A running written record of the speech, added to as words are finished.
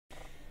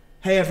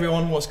Hey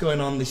everyone, what's going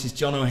on? This is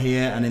Jono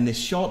here, and in this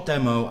short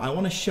demo I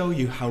want to show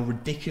you how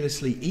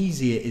ridiculously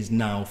easy it is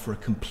now for a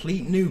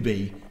complete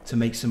newbie to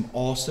make some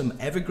awesome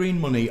evergreen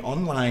money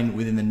online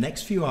within the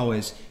next few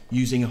hours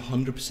using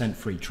 100%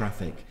 free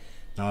traffic.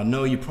 Now I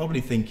know you're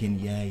probably thinking,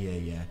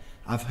 yeah,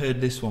 I've heard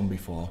this one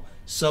before,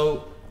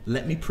 so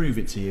let me prove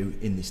it to you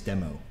in this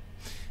demo.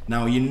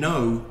 Now you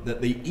know that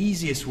the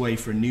easiest way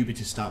for a newbie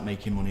to start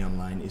making money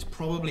online is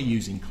probably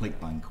using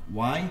ClickBank.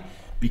 Why?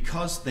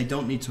 Because they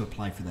don't need to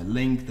apply for their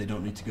link, they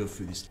don't need to go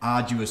through this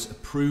arduous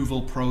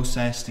approval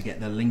process to get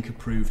their link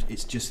approved,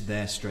 it's just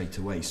there straight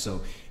away.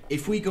 So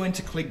if we go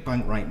into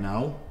ClickBank right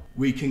now,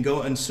 we can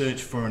go and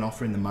search for an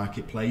offer in the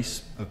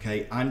marketplace,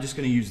 okay? I'm just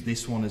gonna use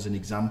this one as an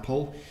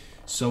example.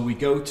 So we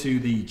go to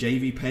the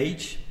JV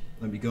page,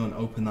 let me go and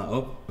open that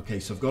up. Okay,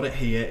 so I've got it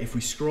here. If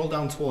we scroll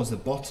down towards the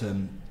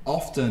bottom,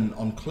 often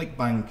on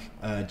ClickBank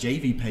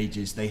JV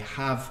pages, they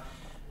have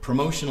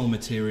promotional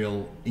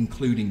material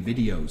including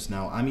videos.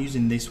 Now I'm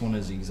using this one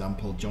as an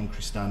example, John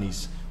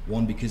Cristani's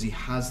one, because he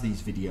has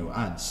these video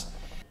ads.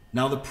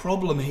 Now the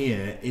problem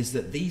here is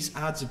that these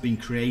ads have been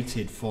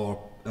created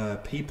for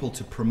people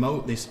to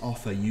promote this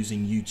offer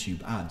using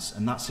YouTube ads,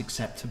 and that's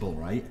acceptable,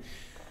 right?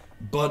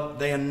 But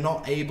they are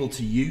not able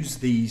to use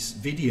these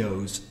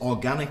videos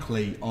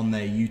organically on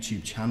their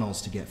YouTube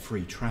channels to get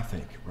free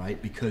traffic, right?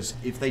 Because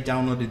if they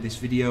downloaded this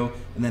video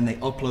and then they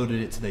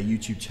uploaded it to their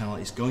YouTube channel,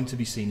 it's going to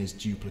be seen as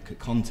duplicate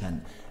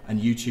content,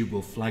 and YouTube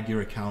will flag your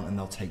account and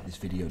they'll take this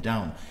video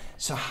down.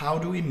 So how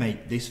do we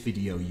make this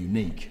video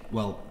unique?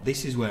 Well,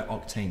 this is where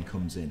Octane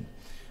comes in,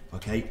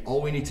 okay?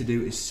 All we need to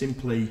do is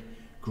simply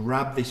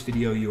grab this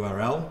video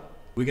URL.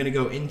 We're gonna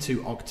go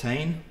into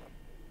Octane,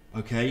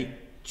 okay?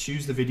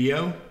 Choose the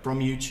video from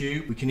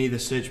YouTube. We can either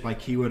search by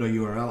keyword or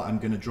URL. I'm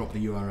going to drop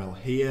the URL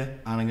here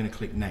and I'm going to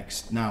click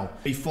next. Now,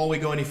 before we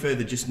go any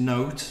further, just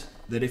note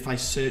that if I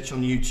search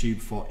on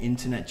YouTube for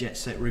Internet Jet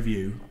Set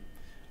Review,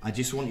 I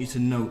just want you to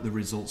note the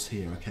results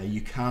here, okay?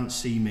 You can't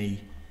see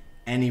me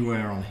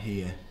anywhere on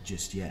here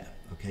just yet,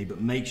 okay?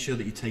 But make sure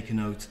that you take a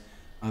note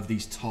of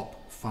these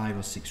top 5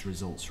 or 6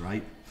 results,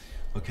 right?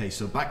 Okay,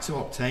 so back to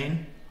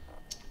Octane.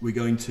 We're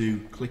going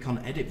to click on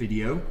Edit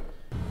Video.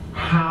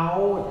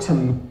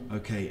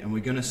 Okay, and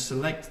we're going to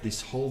select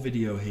this whole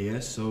video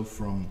here, so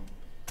from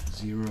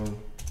 0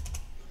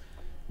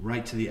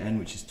 right to the end,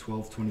 which is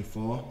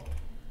 12:24.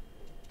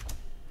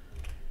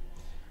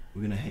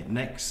 We're going to hit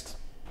next.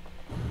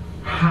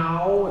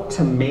 How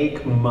to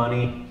make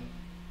money.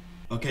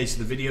 Okay, so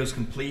the video is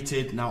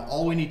completed. Now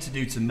all we need to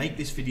do to make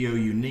this video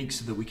unique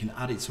so that we can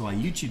add it to our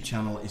YouTube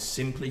channel is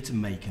simply to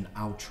make an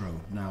outro.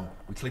 Now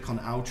we click on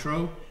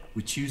outro,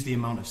 we choose the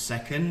amount of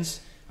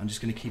seconds. I'm just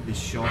going to keep this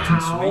short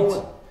and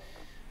sweet.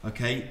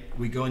 Okay,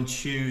 we go and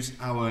choose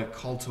our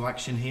call to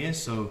action here.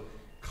 So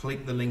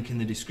click the link in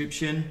the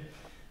description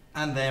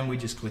and then we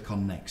just click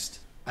on next.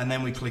 And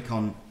then we click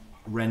on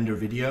render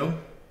video.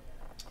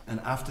 And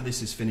after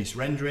this is finished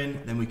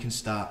rendering, then we can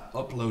start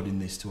uploading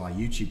this to our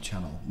YouTube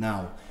channel.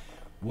 Now,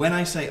 when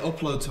I say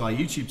upload to our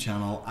YouTube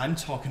channel, I'm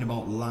talking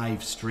about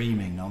live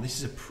streaming. Now, this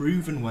is a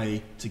proven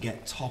way to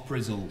get top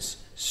results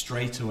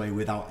straight away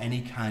without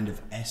any kind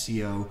of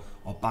SEO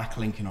or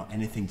backlinking or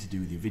anything to do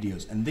with your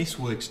videos. And this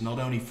works not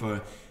only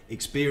for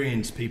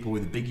experienced people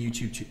with a big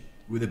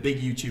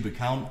YouTube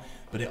account,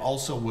 but it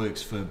also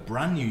works for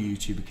brand new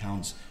YouTube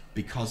accounts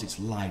because it's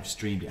live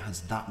streamed. It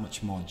has that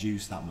much more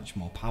juice, that much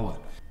more power.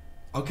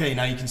 Okay,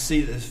 now you can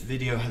see that this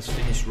video has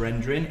finished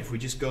rendering. If we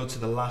just go to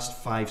the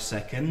last 5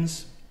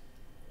 seconds,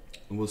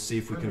 and we'll see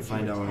if we can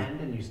find our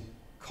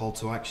call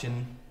to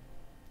action.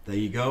 There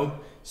you go.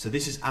 So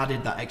this has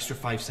added that extra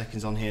 5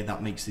 seconds on here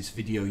that makes this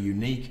video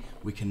unique.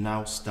 We can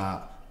now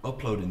start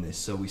uploading this.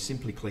 So we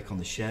simply click on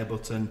the share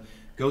button,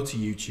 go to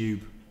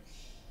YouTube,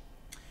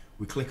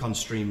 we click on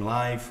stream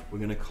live. We're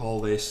going to call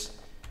this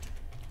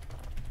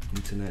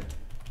Internet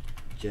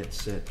Jet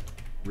Set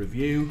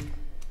Review.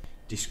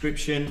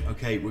 Description,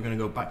 okay, we're going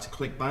to go back to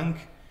ClickBank.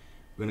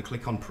 We're going to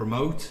click on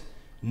promote.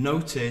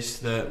 Notice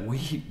that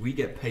we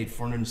get paid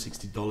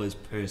 $460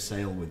 per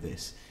sale with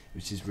this,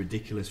 which is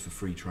ridiculous for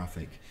free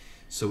traffic.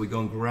 So we go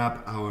and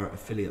grab our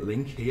affiliate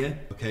link here.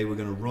 Okay, we're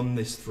going to run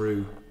this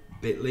through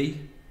bit.ly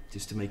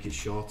just to make it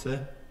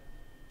shorter.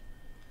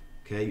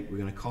 Okay, we're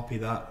going to copy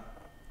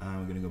that and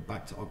we're going to go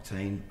back to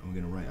Octane and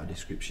we're going to write our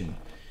description.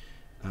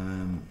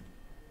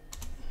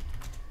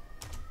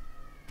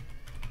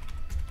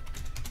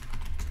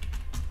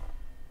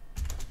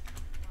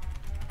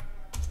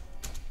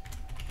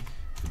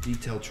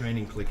 Detailed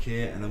training, click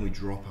here, and then we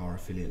drop our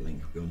affiliate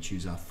link. We go and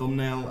choose our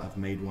thumbnail. I've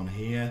made one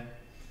here,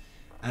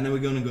 and then we're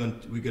going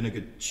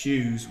to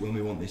choose when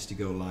we want this to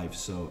go live.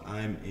 So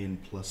I'm in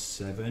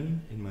 +7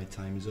 in my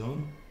time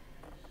zone,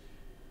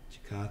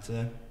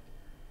 Jakarta,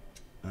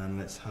 and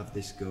let's have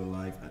this go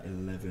live at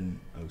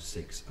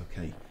 11:06.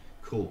 Okay,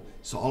 cool.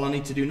 So all I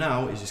need to do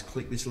now is just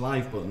click this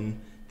live button.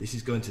 This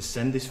is going to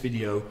send this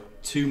video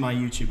to my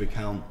YouTube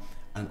account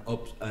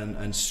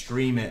and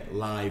stream it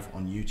live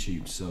on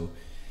YouTube. So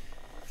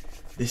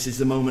this is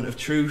the moment of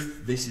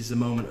truth. This is the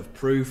moment of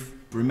proof.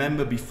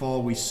 Remember,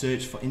 before we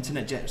searched for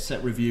Internet Jet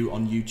Set Review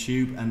on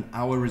YouTube and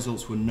our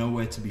results were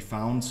nowhere to be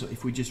found. So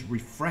if we just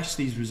refresh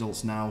these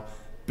results now,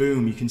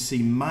 boom, you can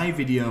see my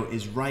video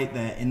is right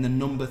there in the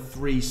number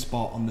 3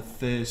 spot on the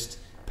first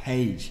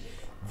page.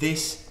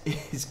 This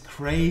is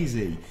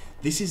crazy.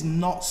 This is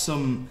not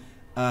some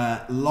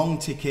long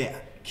tail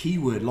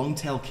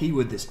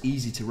keyword that's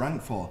easy to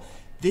rank for.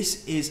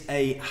 This is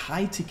a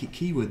high ticket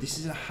keyword. This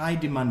is a high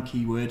demand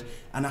keyword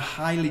and a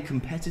highly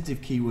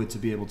competitive keyword to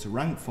be able to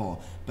rank for.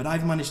 But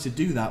I've managed to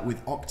do that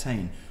with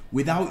Octane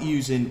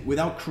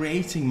without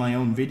creating my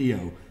own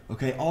video.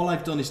 Okay, all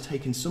I've done is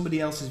taken somebody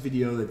else's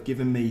video. They've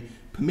given me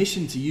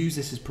permission to use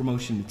this as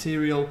promotion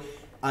material.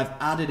 I've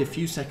added a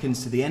few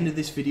seconds to the end of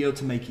this video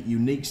to make it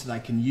unique so that I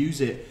can use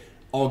it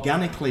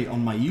organically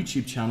on my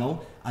YouTube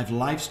channel. I've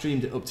live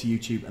streamed it up to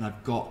YouTube and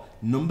I've got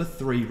number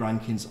 3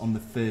 rankings on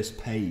the first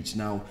page.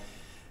 Now,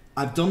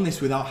 I've done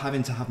this without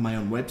having to have my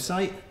own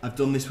website. I've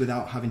done this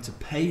without having to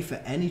pay for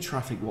any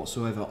traffic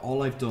whatsoever.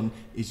 All I've done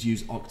is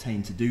use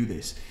Octane to do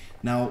this.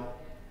 Now,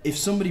 if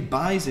somebody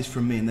buys this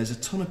from me, and there's a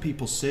ton of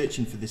people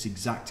searching for this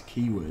exact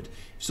keyword,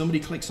 if somebody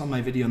clicks on my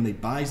video and they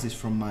buys this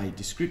from my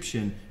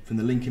description, from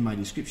the link in my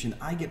description,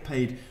 I get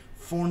paid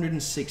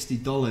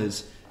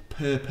 $460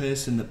 per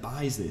person that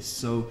buys this.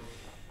 So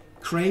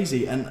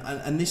crazy,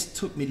 and this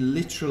took me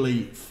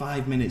literally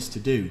 5 minutes to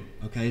do,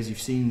 okay, as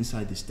you've seen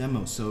inside this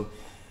demo. So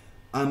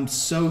I'm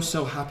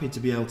so happy to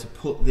be able to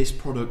put this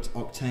product,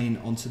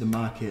 Octane, onto the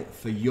market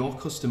for your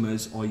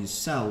customers or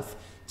yourself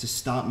to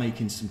start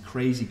making some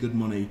crazy good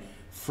money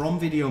from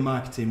video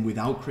marketing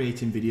without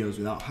creating videos,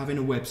 without having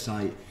a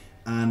website,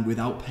 and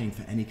without paying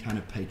for any kind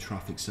of paid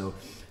traffic. So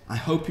I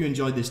hope you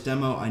enjoyed this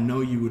demo. I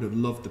know you would have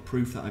loved the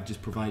proof that I've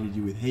just provided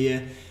you with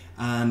here,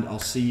 and I'll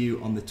see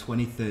you on the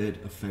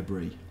 23rd of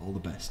February. All the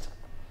best.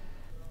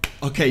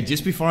 Okay,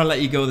 just before I let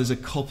you go, there's a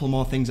couple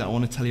more things that I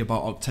want to tell you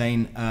about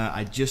Octane.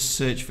 I just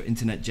searched for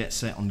Internet Jet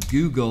Set on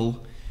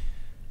Google,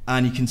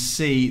 and you can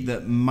see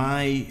that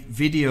my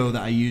video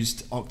that I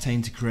used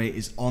Octane to create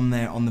is on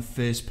there on the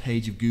first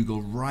page of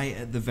Google, right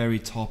at the very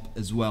top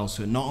as well.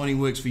 So it not only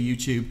works for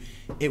YouTube,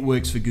 it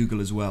works for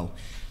Google as well.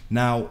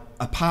 Now,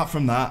 apart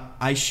from that,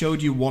 I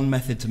showed you one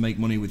method to make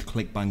money with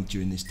ClickBank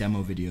during this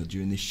demo video,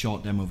 during this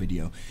short demo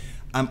video.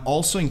 I'm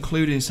also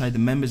included inside the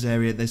members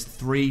area, there's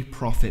 3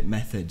 profit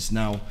methods.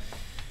 Now,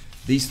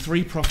 these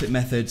 3 profit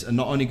methods are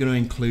not only going to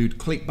include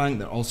ClickBank,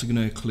 they're also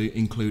going to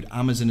include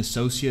Amazon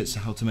Associates, so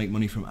how to make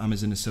money from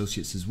Amazon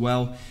Associates as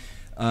well.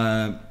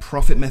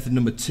 Profit method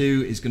number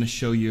 2 is going to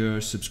show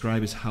your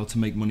subscribers how to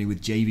make money with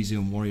JVZoo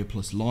and Warrior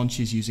Plus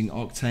launches using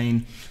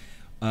Octane.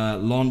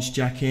 Launch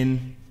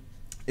jacking.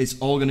 It's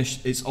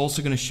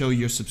also going to show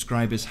your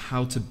subscribers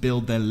how to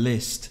build their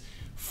list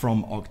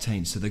from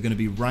Octane. So they're going to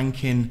be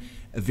ranking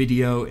a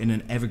video in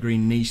an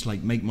evergreen niche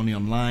like make money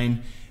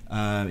online.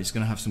 It's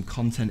going to have some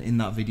content in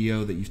that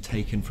video that you've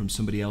taken from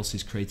somebody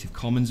else's Creative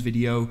Commons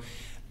video,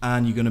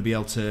 and you're going to be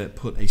able to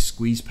put a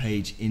squeeze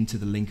page into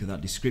the link of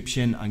that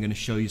description. I'm going to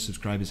show your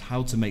subscribers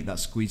how to make that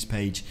squeeze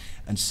page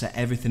and set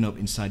everything up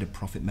inside of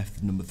profit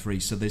method number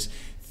 3. So there's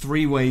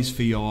 3 ways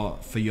for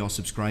your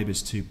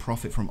subscribers to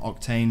profit from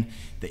Octane.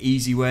 The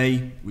easy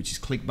way, which is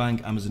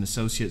ClickBank, Amazon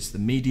Associates. The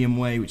medium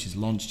way, which is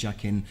launch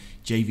jacking,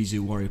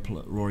 JVZoo,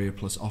 Warrior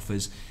Plus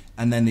offers.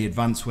 And then the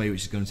advanced way,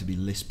 which is going to be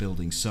list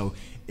building. So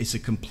it's a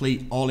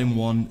complete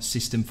all-in-one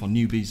system for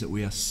newbies that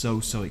we are so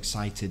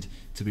excited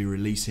to be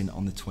releasing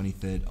on the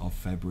 23rd of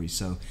February.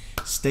 So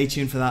stay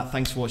tuned for that.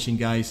 Thanks for watching,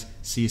 guys.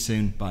 See you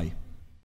soon. Bye.